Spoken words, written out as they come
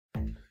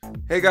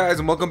Hey guys,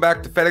 and welcome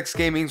back to FedEx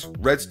Gaming's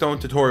Redstone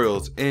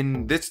tutorials.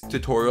 In this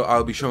tutorial,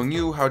 I'll be showing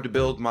you how to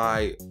build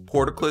my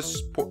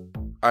Portcullis,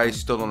 I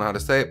still don't know how to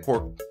say it,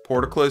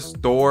 Portcullis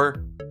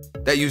door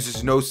that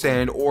uses no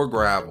sand or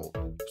gravel.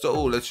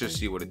 So let's just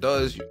see what it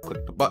does. You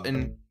click the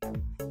button,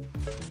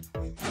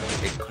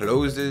 it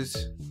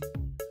closes,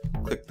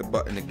 click the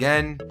button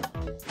again,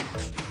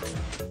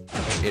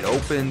 it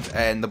opens,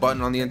 and the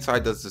button on the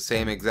inside does the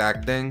same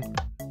exact thing.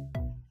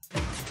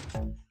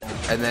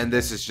 And then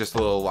this is just a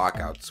little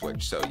lockout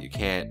switch, so you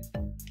can't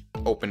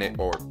open it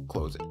or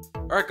close it.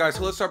 Alright guys,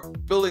 so let's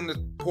start building the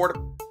door.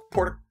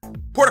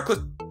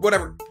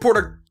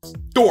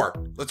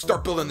 Let's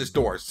start building this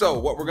door. So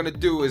what we're gonna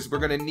do is we're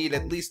gonna need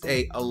at least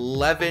a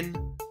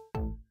 11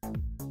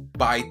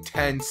 by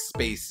 10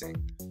 spacing.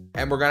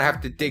 And we're gonna have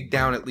to dig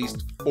down at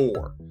least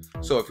 4.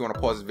 So if you wanna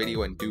pause the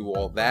video and do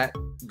all that,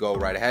 go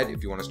right ahead.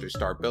 If you want us to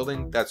start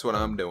building, that's what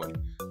I'm doing.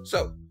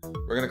 So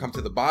we're gonna come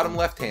to the bottom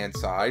left-hand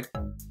side.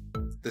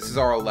 This is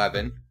our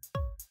 11,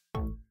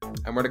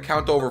 and we're gonna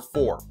count over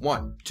 4.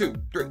 1, 2,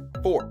 3,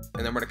 4,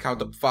 and then we're gonna count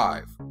up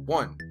 5.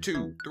 1,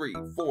 2, 3,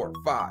 4,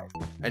 5.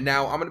 And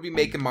now I'm gonna be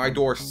making my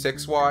door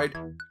 6 wide.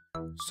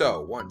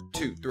 So 1,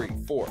 2, 3,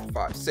 4,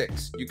 5,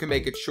 6. You can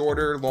make it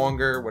shorter,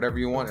 longer, whatever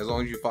you want, as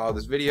long as you follow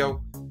this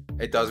video.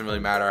 It doesn't really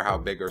matter how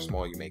big or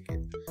small you make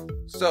it.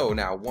 So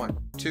now 1,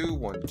 2,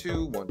 1,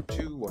 2, 1,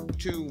 2, 1,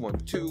 2, 1,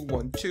 2,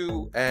 1,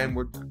 2, and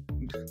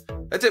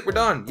that's it, we're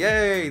done.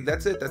 Yay,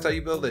 that's it, that's how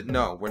you build it.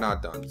 No, we're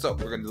not done. So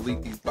we're gonna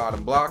delete these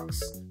bottom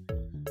blocks.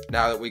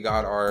 Now that we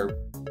got our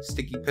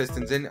sticky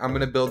pistons in, I'm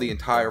gonna build the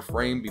entire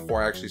frame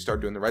before I actually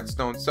start doing the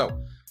redstone. So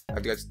I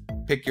have you guys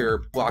pick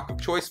your block of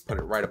choice, put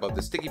it right above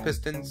the sticky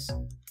pistons,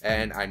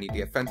 and I need to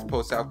get fence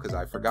posts out because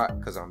I forgot,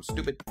 because I'm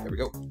stupid. There we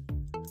go.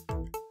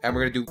 And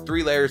we're gonna do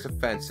 3 layers of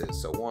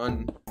fences. So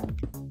 1,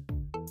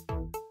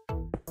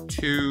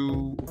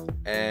 2,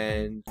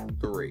 and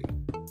 3.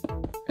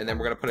 And then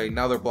we're going to put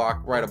another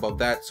block right above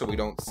that so we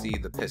don't see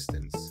the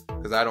pistons,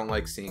 because I don't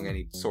like seeing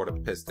any sort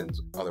of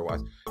pistons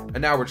otherwise.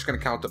 And now we're just going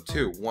to count up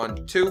 2.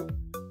 1, 2. And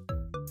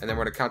then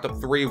we're going to count up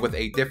 3 with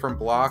a different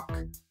block.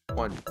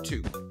 1,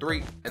 2,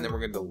 3. And then we're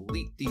going to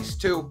delete these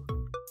 2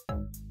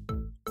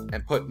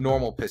 and put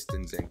normal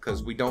pistons in,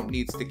 because we don't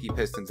need sticky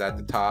pistons at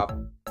the top.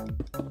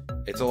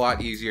 It's a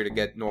lot easier to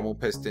get normal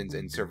pistons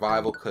in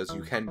survival, because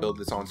you can build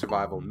this on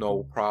survival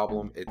no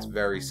problem. It's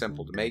very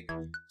simple to make.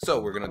 So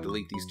we're going to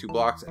delete these 2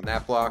 blocks and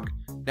that block.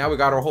 Now we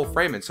got our whole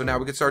frame in, so now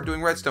we can start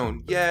doing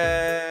redstone.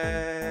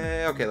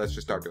 Yay! Okay, let's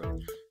just start doing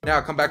it.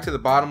 Now come back to the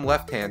bottom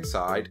left-hand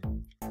side.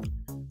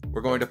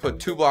 We're going to put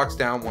 2 blocks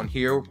down, one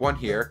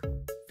here,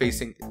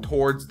 facing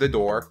towards the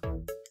door,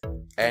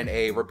 and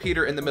a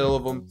repeater in the middle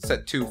of them,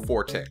 set to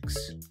 4 ticks.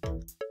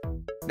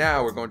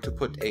 Now we're going to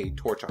put a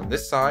torch on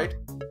this side,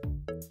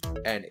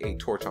 and a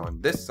torch on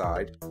this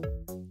side,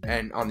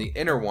 and on the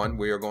inner one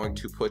we are going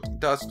to put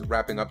dust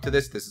wrapping up to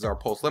this. This is our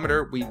pulse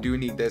limiter. We do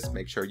need this.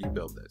 Make sure you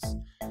build this.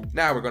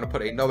 Now we're going to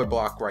put another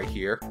block right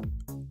here,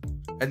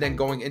 and then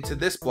going into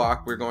this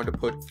block we're going to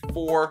put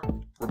 4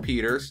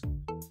 repeaters.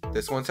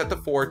 This one set to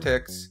 4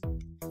 ticks,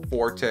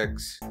 4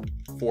 ticks,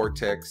 4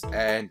 ticks,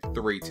 and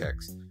 3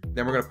 ticks.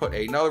 Then we're going to put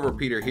another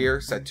repeater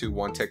here set to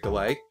 1 tick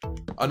delay,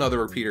 another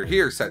repeater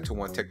here set to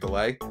 1 tick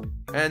delay,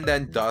 and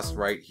then dust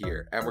right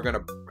here. And we're going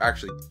to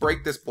actually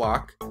break this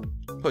block,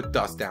 put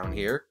dust down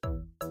here,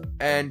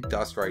 and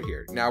dust right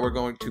here. Now we're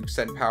going to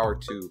send power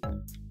to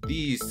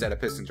these set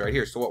of pistons right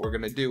here. So what we're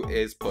going to do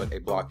is put a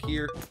block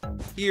here,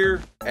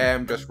 here,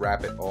 and just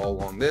wrap it all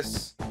along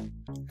this,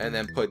 and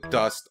then put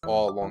dust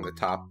all along the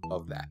top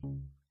of that.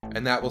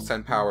 And that will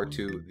send power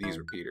to these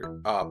repeaters.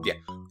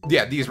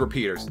 These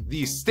repeaters,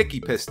 these sticky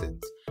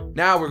pistons.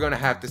 Now we're going to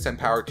have to send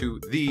power to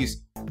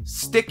these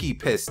sticky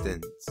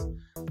pistons.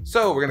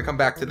 So we're going to come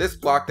back to this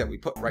block that we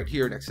put right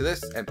here next to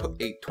this and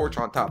put a torch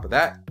on top of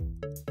that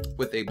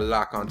with a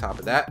block on top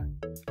of that.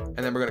 And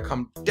then we're going to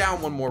come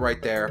down one more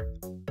right there.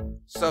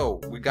 So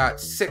we got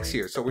 6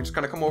 here. So we're just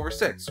going to come over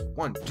 6.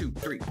 1, 2,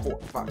 3, 4,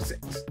 5,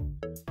 6.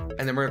 And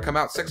then we're going to come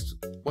out 6.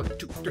 1,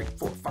 2, 3,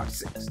 4, 5,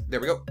 6. There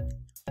we go.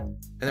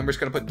 And then we're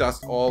just going to put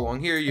dust all along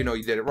here. You know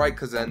you did it right,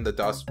 because then the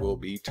dust will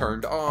be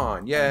turned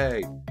on.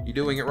 Yay! You're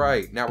doing it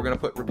right. Now we're going to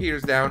put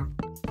repeaters down.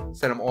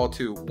 Set them all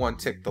to 1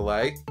 tick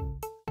delay.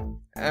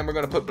 And we're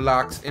going to put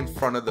blocks in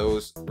front of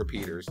those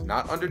repeaters,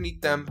 not underneath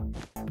them.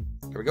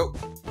 There we go.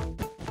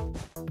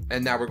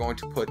 And now we're going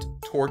to put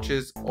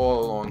torches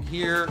all along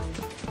here.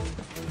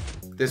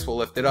 This will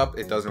lift it up.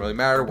 It doesn't really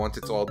matter. Once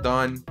it's all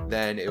done,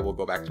 then it will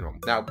go back to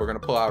normal. Now we're going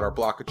to pull out our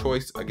block of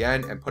choice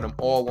again and put them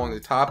all along the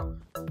top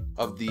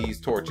of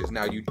these torches.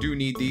 Now you do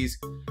need these,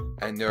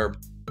 and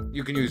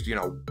you can use,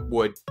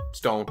 wood,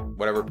 stone,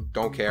 whatever,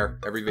 don't care.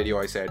 Every video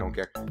I say I don't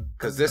care,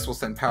 because this will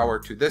send power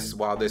to this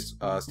while this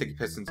sticky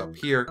piston's up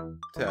here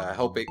to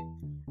help it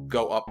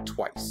go up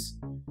twice.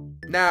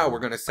 Now we're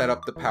going to set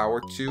up the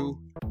power to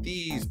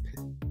these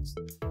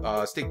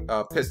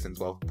pistons.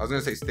 Well, I was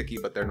going to say sticky,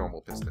 but they're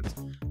normal pistons.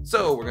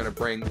 So we're going to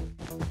bring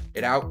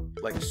it out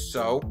like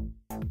so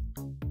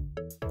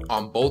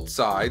on both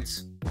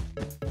sides.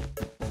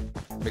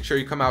 Make sure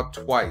you come out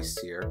twice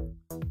here.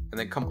 and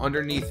then come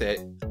underneath it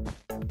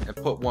and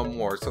put one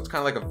more. So it's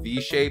kind of like a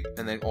V shape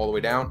and then all the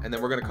way down. And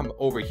then we're going to come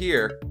over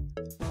here.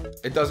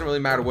 It doesn't really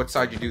matter what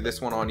side you do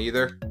this one on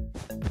either.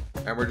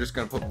 And we're just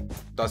going to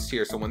put dust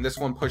here. So when this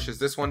one pushes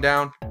this one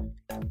down,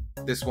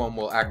 this one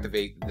will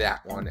activate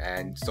that one,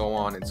 and so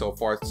on and so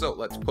forth. So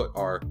let's put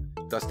our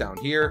dust down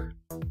here,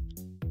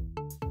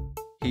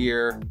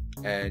 here,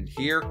 and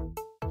here.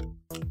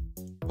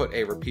 Put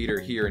a repeater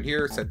here and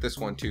here. Set this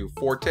one to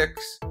 4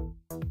 ticks,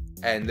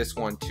 and this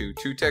one to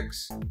 2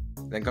 ticks.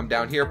 Then come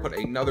down here, put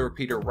another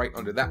repeater right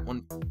under that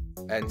one,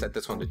 and set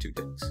this one to 2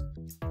 ticks.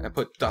 And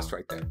put dust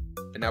right there.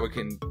 And now we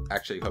can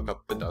actually hook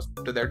up the dust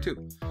to there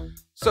too.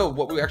 So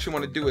what we actually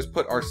want to do is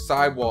put our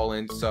sidewall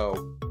in.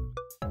 So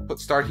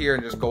start here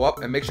and just go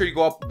up, and make sure you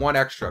go up 1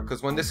 extra,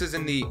 because when this is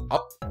in the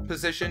up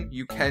position,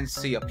 you can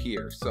see up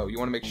here. So you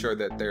want to make sure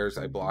that there's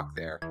a block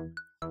there.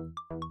 I'm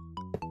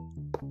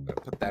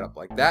gonna put that up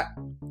like that.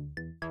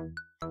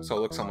 So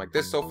it looks something like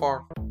this so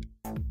far.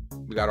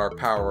 We got our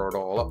power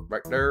all up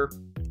right there.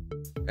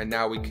 And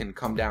now we can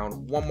come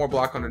down 1 more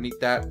block underneath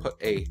that, put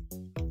a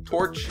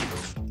torch.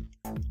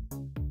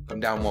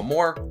 Come down 1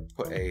 more,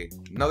 put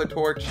another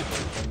torch.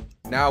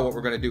 Now what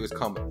we're going to do is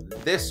come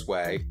this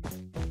way,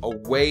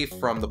 away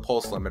from the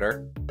pulse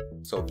limiter.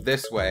 So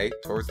this way,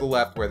 towards the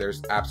left where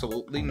there's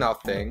absolutely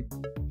nothing.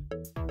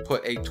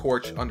 Put a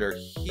torch under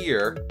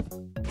here.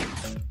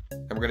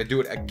 And we're going to do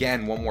it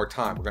again 1 more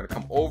time. We're going to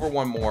come over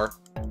 1 more,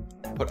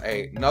 put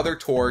another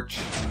torch,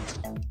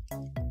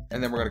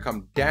 and then we're going to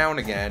come down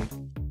again,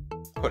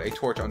 put a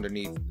torch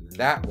underneath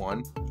that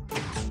one,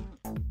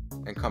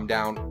 and come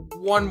down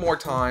 1 more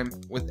time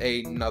with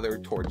another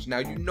torch. Now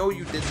you know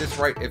you did this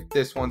right if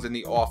this one's in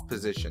the off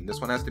position. This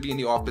one has to be in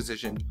the off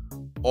position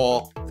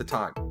all the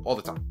time.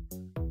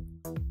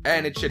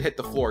 And it should hit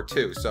the floor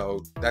too, so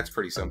that's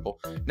pretty simple.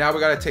 Now we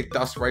gotta take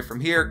dust right from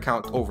here,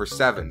 count over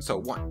 7. So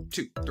 1,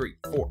 2, 3,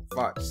 4,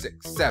 5,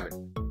 6,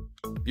 7.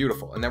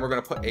 Beautiful. And then we're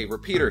gonna put a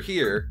repeater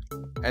here,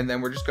 and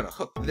then we're just gonna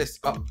hook this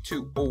up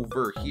to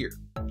over here.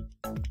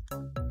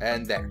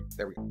 And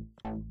there we go.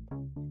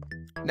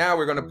 Now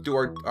we're gonna do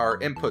our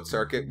input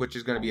circuit, which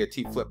is gonna be a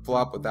T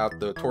flip-flop without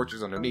the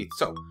torches underneath.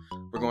 So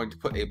we're going to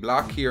put a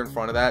block here in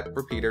front of that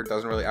repeater.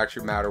 Doesn't really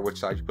actually matter which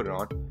side you put it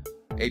on.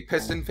 A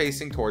piston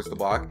facing towards the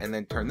block, and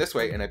then turn this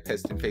way, and a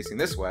piston facing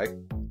this way.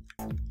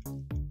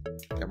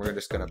 And we're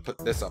just gonna put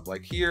this up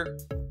like here.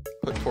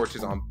 Put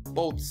torches on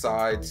both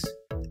sides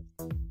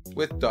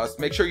with dust.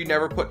 Make sure you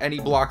never put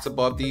any blocks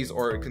above these,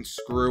 or it can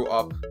screw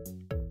up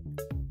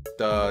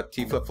the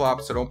T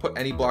flip-flop. So don't put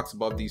any blocks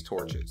above these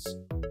torches.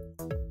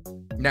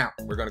 Now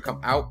we're gonna come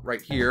out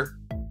right here.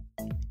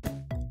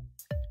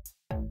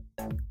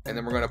 And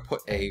then we're going to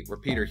put a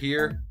repeater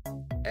here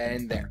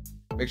and there.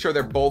 Make sure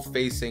they're both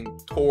facing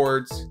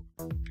towards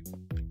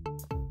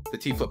the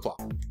T flip-flop.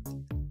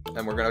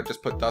 And we're going to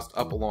just put dust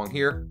up along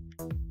here.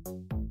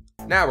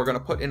 Now we're going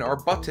to put in our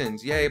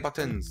buttons. Yay,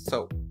 buttons.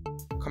 So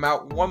come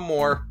out 1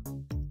 more.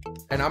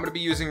 And I'm going to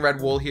be using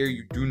red wool here.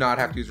 You do not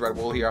have to use red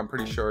wool here. I'm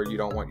pretty sure you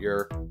don't want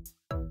your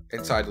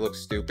inside to look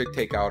stupid.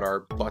 Take out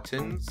our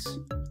buttons.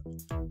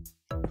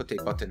 Put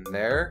a button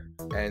there,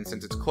 and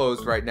since it's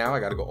closed right now,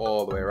 I gotta go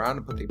all the way around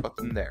and put a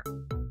button there.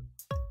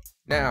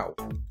 Now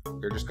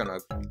you're just gonna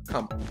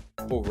come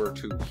over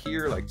to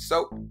here like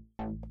so,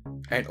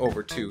 and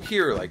over to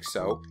here like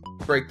so.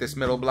 Break this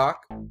middle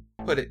block,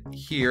 put it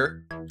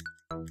here,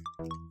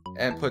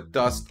 and put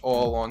dust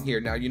all along here.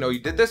 Now you know you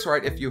did this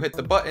right if you hit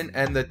the button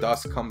and the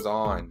dust comes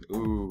on.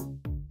 Ooh.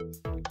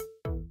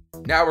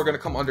 Now we're gonna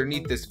come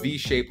underneath this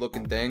V-shaped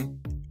looking thing,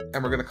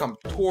 and we're gonna come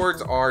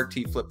towards our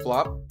T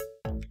flip-flop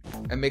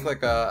and make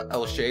like a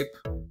L shape.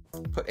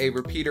 Put a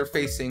repeater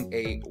facing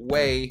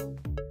away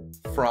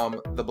from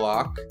the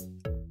block.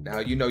 Now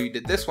you know you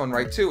did this one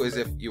right too, is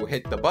if you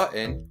hit the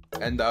button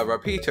and the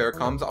repeater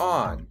comes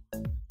on.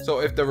 So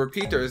if the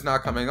repeater is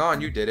not coming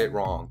on, you did it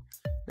wrong.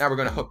 Now we're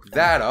gonna hook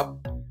that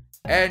up,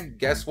 and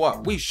guess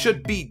what? We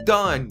should be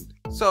done.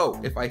 So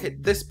if I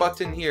hit this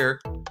button here,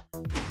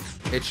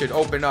 it should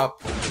open up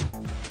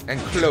and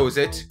close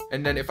it.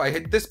 And then if I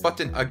hit this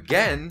button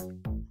again,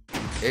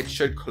 it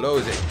should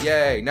close it.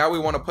 Yay. Now we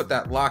want to put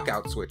that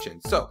lockout switch in.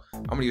 So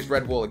I'm going to use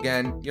red wool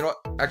again. You know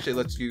what? Actually,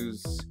 let's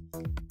use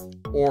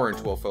orange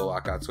wool for the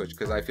lockout switch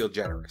because I feel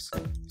generous.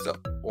 So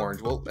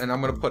orange wool. And I'm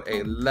going to put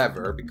a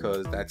lever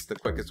because that's the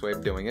quickest way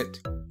of doing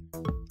it.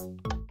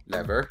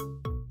 Lever.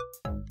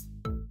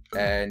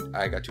 And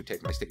I got to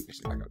take my sticky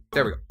piston back out.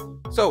 There we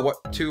go. So what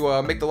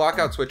to make the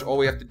lockout switch, all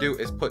we have to do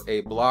is put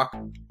a block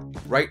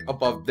right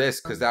above this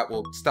because that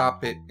will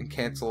stop it and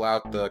cancel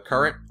out the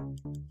current.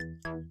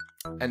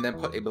 And then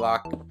put a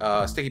block,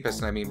 sticky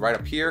piston, I mean, right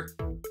up here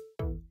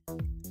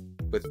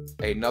with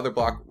another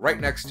block right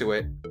next to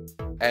it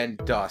and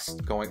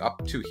dust going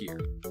up to here.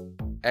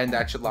 And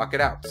that should lock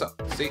it out. So,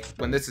 see,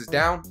 when this is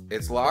down,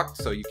 it's locked,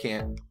 so you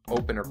can't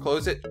open or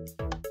close it.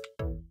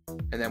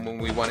 And then when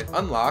we want it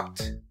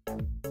unlocked,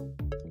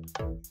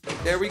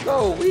 there we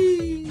go.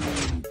 Whee!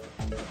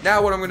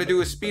 Now what I'm going to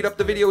do is speed up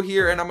the video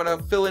here, and I'm going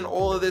to fill in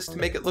all of this to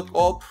make it look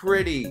all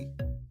pretty.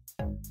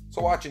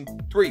 So watch in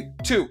 3,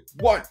 2,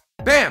 1.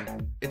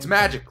 Bam! It's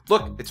magic.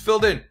 Look, it's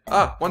filled in.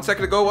 1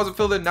 second ago it wasn't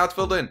filled in, now it's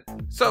filled in.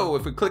 So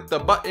if we click the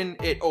button,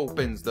 it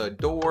opens the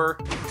door.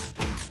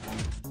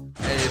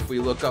 And if we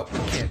look up, we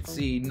can't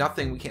see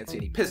nothing. We can't see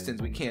any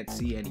pistons. We can't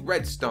see any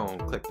redstone.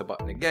 Click the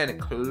button again, it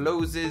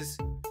closes.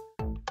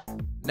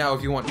 Now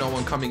if you want no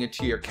one coming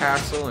into your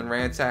castle and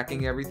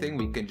ransacking everything,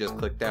 we can just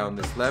click down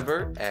this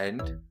lever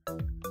and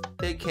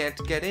they can't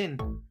get in.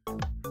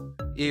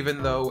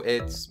 Even though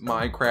it's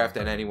Minecraft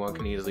and anyone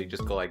can easily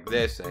just go like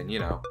this and, you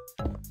know.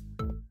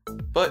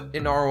 But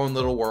in our own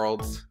little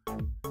worlds,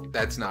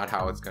 that's not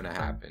how it's gonna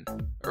happen.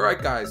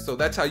 Alright guys, so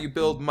that's how you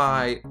build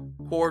my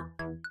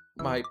portcullis?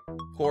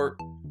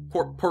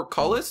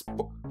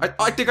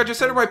 I think I just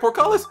said it right,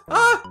 portcullis!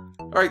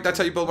 Alright, that's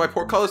how you build my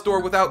portcullis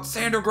door without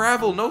sand or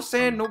gravel. No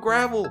sand, no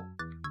gravel.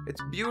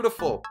 It's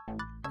beautiful.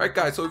 Alright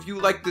guys, so if you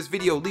like this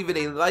video, leave it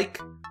a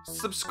like,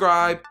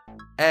 subscribe,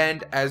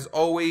 and as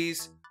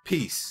always,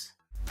 peace.